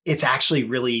 it's actually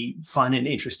really fun and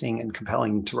interesting and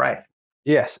compelling to write.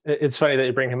 Yes. It's funny that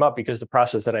you bring him up, because the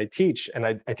process that I teach, and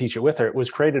I teach it with her, it was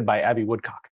created by Abby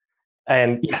Woodcock.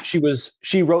 And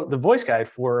she wrote the voice guide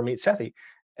for Ramit Sethi.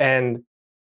 And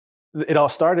it all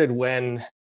started when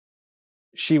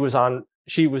she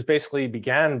basically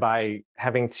began by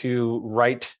having to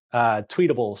write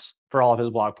tweetables for all of his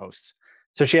blog posts.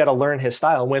 So she had to learn his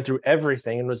style, and went through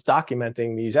everything and was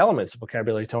documenting these elements of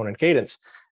vocabulary, tone, and cadence.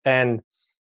 And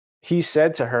he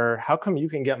said to her, how come you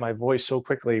can get my voice so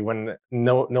quickly when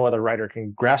no other writer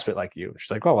can grasp it like you?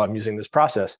 She's like, oh, I'm using this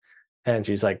process. And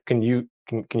she's like, can you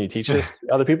teach this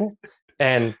to other people?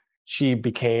 And she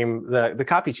became the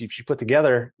copy chief. She put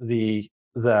together the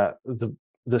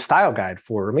style guide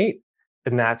for Ramit.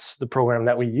 And that's the program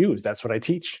that we use. That's what I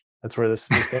teach. That's where this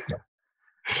came from.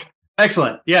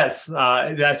 Excellent. Yes.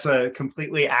 That's a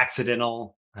completely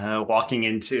accidental walking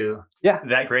into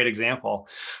that great example.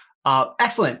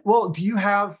 Excellent. Well, do you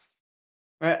have,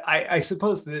 I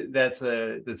suppose that's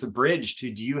a bridge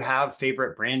to, do you have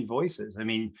favorite brand voices? I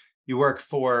mean, you work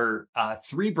for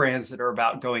 3 brands that are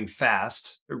about going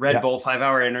fast: Red Bull, 5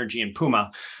 Hour Energy, and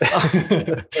Puma.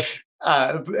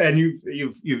 And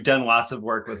you've done lots of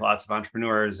work with lots of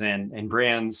entrepreneurs and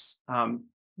brands.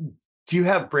 Do you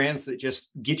have brands that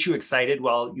just get you excited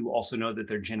while you also know that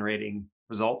they're generating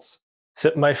results?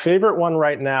 So my favorite one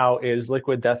right now is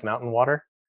Liquid Death Mountain Water,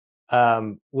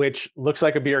 which looks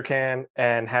like a beer can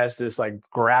and has this like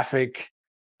graphic,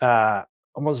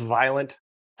 almost violent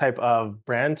type of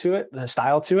brand to it, the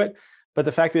style to it. But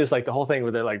the fact is, like, the whole thing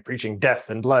where they're like preaching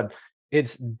death and blood,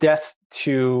 it's death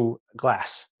to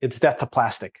glass. It's death to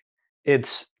plastic.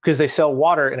 It's because they sell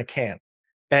water in a can,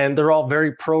 and they're all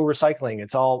very pro recycling.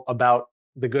 It's all about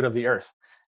the good of the earth.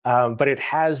 But it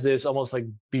has this almost like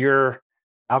beer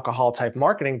alcohol type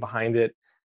marketing behind it.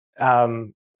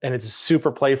 And it's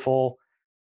super playful.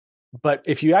 But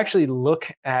if you actually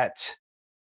look at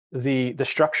the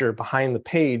structure behind the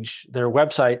page, their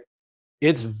website,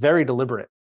 it's very deliberate.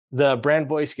 The brand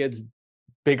voice gets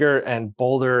bigger and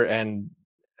bolder and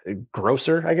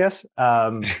grosser, I guess,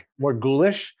 more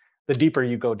ghoulish, the deeper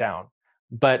you go down.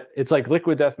 But it's like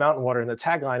Liquid Death Mountain Water, and the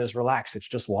tagline is relaxed. It's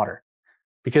just water.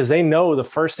 Because they know the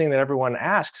first thing that everyone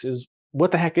asks is,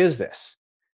 what the heck is this?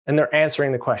 And they're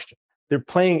answering the question. They're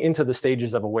playing into the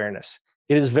stages of awareness.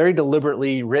 It is very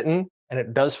deliberately written, and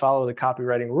it does follow the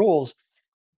copywriting rules,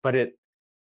 but it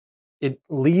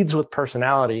leads with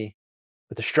personality,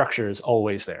 but the structure is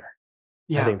always there.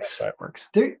 Yeah. I think that's how it works.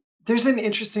 There's an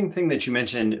interesting thing that you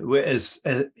mentioned is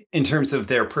in terms of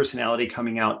their personality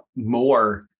coming out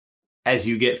more as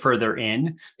you get further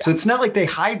in. So it's not like they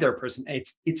hide their person.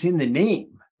 It's in the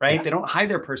name, right? Yeah. They don't hide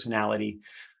their personality,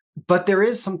 but there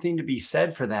is something to be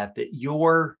said for that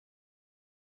you're,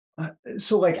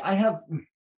 so like I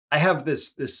have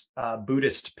this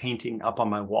Buddhist painting up on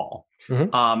my wall.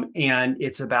 And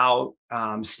it's about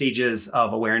stages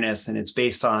of awareness, and it's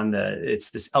based on it's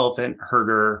this elephant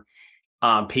herder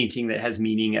painting that has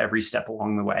meaning every step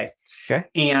along the way. Okay.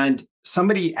 And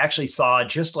somebody actually saw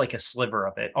just like a sliver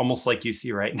of it, almost like you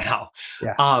see right now.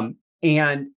 Yeah.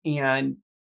 And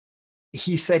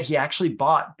he said he actually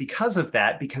bought because of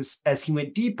that, because as he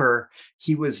went deeper,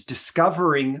 he was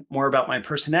discovering more about my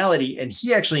personality, and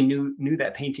he actually knew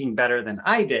that painting better than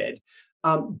I did.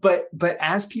 But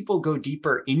as people go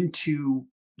deeper into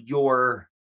your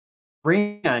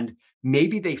brand,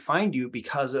 maybe they find you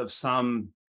because of some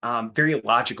very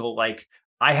logical, like,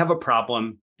 I have a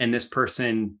problem and this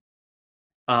person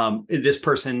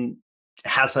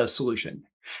has a solution.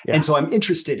 Yeah. And so I'm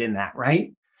interested in that,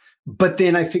 right? But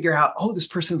then I figure out, oh, this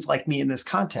person's like me in this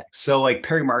context. So like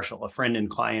Perry Marshall, a friend and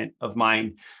client of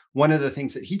mine, one of the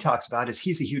things that he talks about is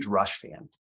he's a huge Rush fan.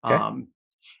 Okay.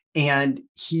 And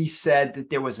he said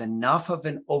that there was enough of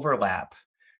an overlap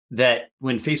that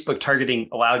when Facebook targeting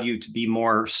allowed you to be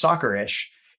more stalkerish,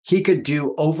 he could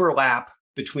do overlap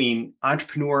between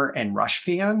entrepreneur and Rush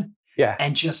fan. Yeah.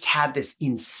 And just had this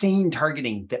insane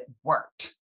targeting that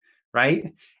worked,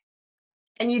 right?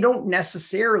 And you don't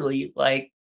necessarily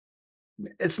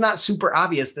it's not super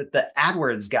obvious that the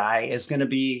AdWords guy is going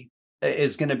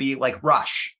to be like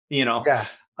Rush, Yeah.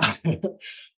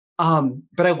 But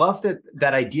I love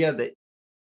that idea that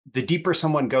the deeper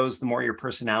someone goes, the more your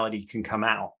personality can come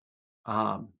out.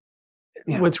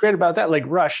 Yeah. What's great about that, like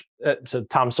Rush, so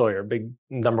Tom Sawyer, big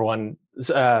number one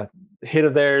hit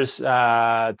of theirs.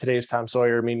 Today's Tom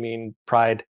Sawyer, Mean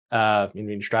Pride,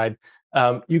 Mean Stride.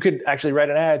 You could actually write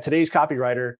an ad. Today's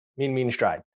copywriter, Mean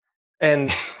Stride,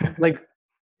 and like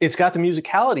it's got the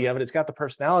musicality of it. It's got the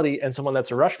personality, and someone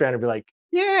that's a Rush fan would be like,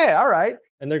 yeah, all right,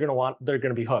 and they're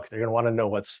gonna be hooked. They're gonna want to know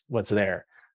what's there.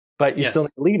 But you still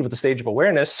need to lead with the stage of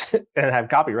awareness and have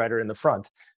copywriter in the front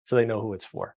so they know who it's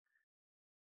for.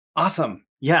 Awesome.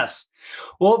 Yes.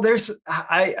 Well,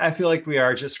 I feel like we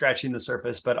are just scratching the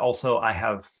surface, but also I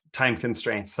have time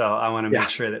constraints. So I want to make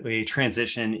sure that we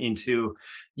transition into,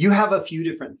 you have a few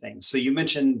different things. So you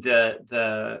mentioned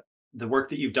the work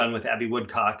that you've done with Abby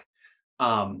Woodcock,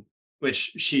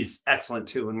 which she's excellent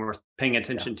too, and we're paying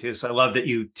attention to. So I love that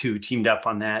you two teamed up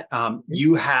on that.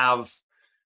 You have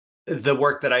the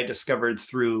work that I discovered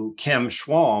through Kim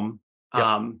Schwalm.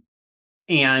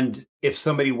 And if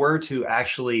somebody were to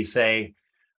actually say,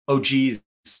 oh, geez,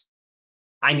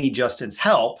 I need Justin's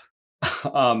help,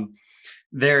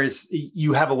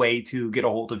 you have a way to get a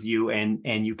hold of you,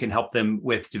 and you can help them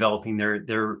with developing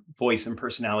their voice and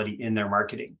personality in their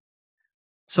marketing.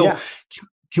 So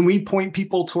can we point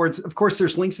people towards, of course,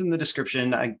 there's links in the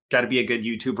description. I got to be a good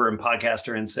YouTuber and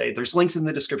podcaster and say there's links in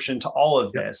the description to all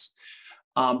of this.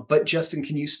 But Justin,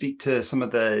 can you speak to some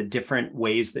of the different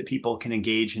ways that people can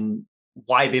engage and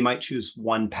why they might choose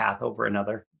one path over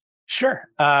another? Sure.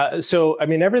 So, I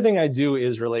mean, everything I do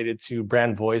is related to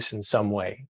brand voice in some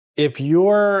way. If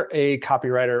you're a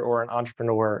copywriter or an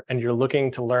entrepreneur and you're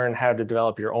looking to learn how to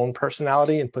develop your own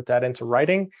personality and put that into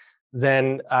writing,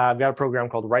 then I've got a program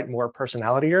called Write More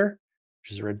Personalitier,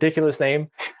 which is a ridiculous name.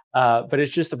 But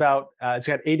it's just about, it's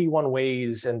got 81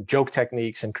 ways and joke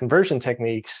techniques and conversion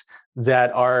techniques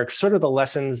that are sort of the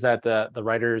lessons that the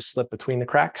writers slip between the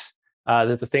cracks.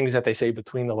 That the things that they say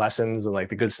between the lessons and like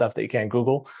the good stuff that you can't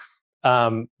Google.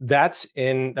 That's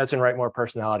in Write More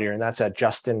Personalitier, and that's at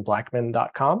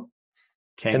justinblackman.com.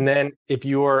 Okay. And then if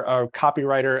you're a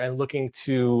copywriter and looking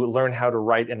to learn how to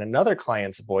write in another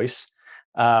client's voice,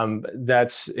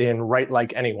 that's in Write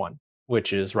Like Anyone,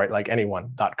 which is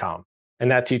writelikeanyone.com.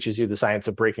 And that teaches you the science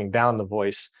of breaking down the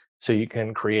voice so you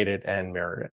can create it and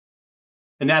mirror it.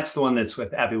 And that's the one that's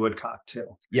with Abby Woodcock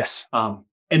too. Yes.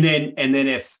 And then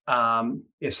if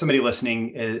somebody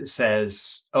listening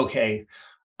says, okay,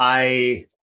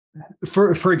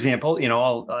 for example,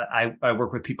 I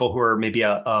work with people who are maybe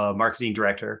a marketing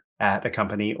director at a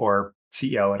company or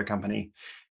CEO at a company,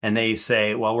 and they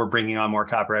say, well, we're bringing on more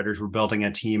copywriters, we're building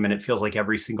a team, and it feels like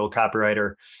every single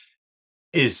copywriter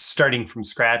is starting from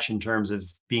scratch in terms of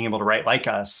being able to write like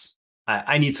us.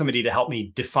 I need somebody to help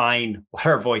me define what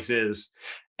our voice is,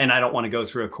 and I don't want to go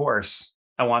through a course.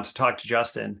 I want to talk to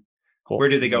Justin. Cool. Where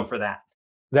do they go for that?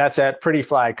 That's at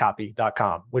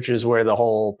prettyflycopy.com, which is where the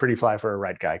whole Pretty Fly for a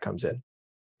Right guy comes in.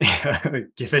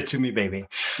 Give it to me, baby.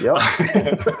 Yep.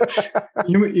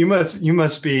 you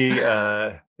must be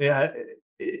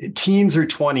teens or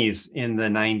 20s in the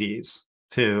 90s.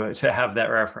 to have that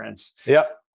reference.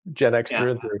 Yep. Gen X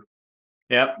through and through.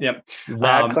 Yep.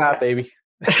 Mad clap, baby.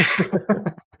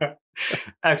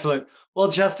 Excellent. Well,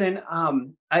 Justin,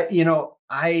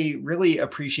 I really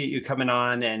appreciate you coming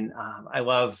on, and I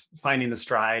love finding the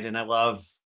stride, and I love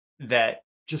that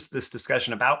just this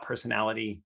discussion about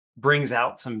personality brings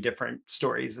out some different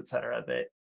stories, et cetera, that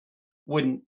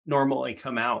wouldn't normally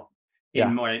come out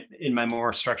in my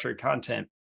more structured content.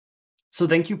 So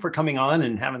thank you for coming on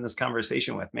and having this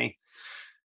conversation with me.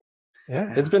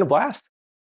 Yeah, it's been a blast.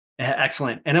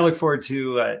 Excellent. And I look forward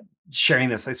to sharing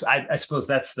this. I suppose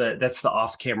that's the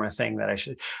off-camera thing that I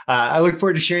should. I look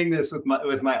forward to sharing this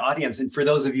with my audience. And for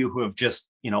those of you who have just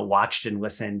watched and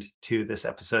listened to this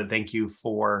episode, thank you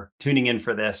for tuning in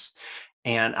for this.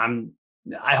 And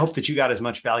I hope that you got as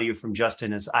much value from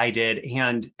Justin as I did.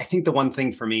 And I think the one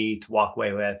thing for me to walk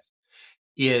away with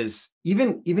is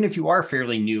even if you are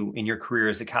fairly new in your career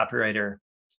as a copywriter,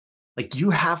 like, you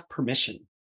have permission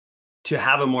to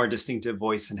have a more distinctive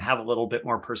voice and have a little bit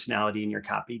more personality in your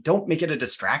copy. Don't make it a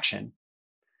distraction,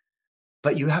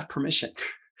 but you have permission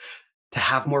to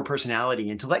have more personality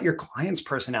and to let your client's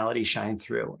personality shine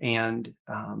through, and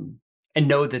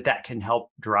know that can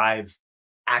help drive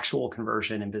actual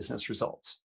conversion and business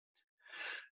results.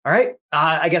 All right.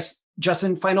 I guess,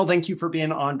 Justin, final thank you for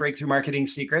being on Breakthrough Marketing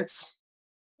Secrets.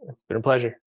 It's been a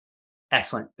pleasure.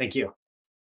 Excellent. Thank you.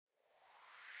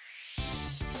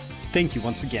 Thank you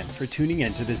once again for tuning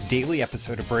in to this daily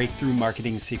episode of Breakthrough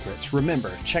Marketing Secrets.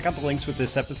 Remember, check out the links with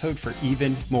this episode for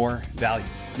even more value.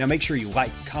 Now make sure you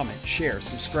like, comment, share,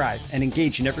 subscribe, and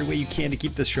engage in every way you can to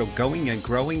keep this show going and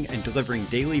growing and delivering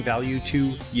daily value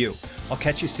to you. I'll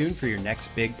catch you soon for your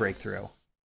next big breakthrough.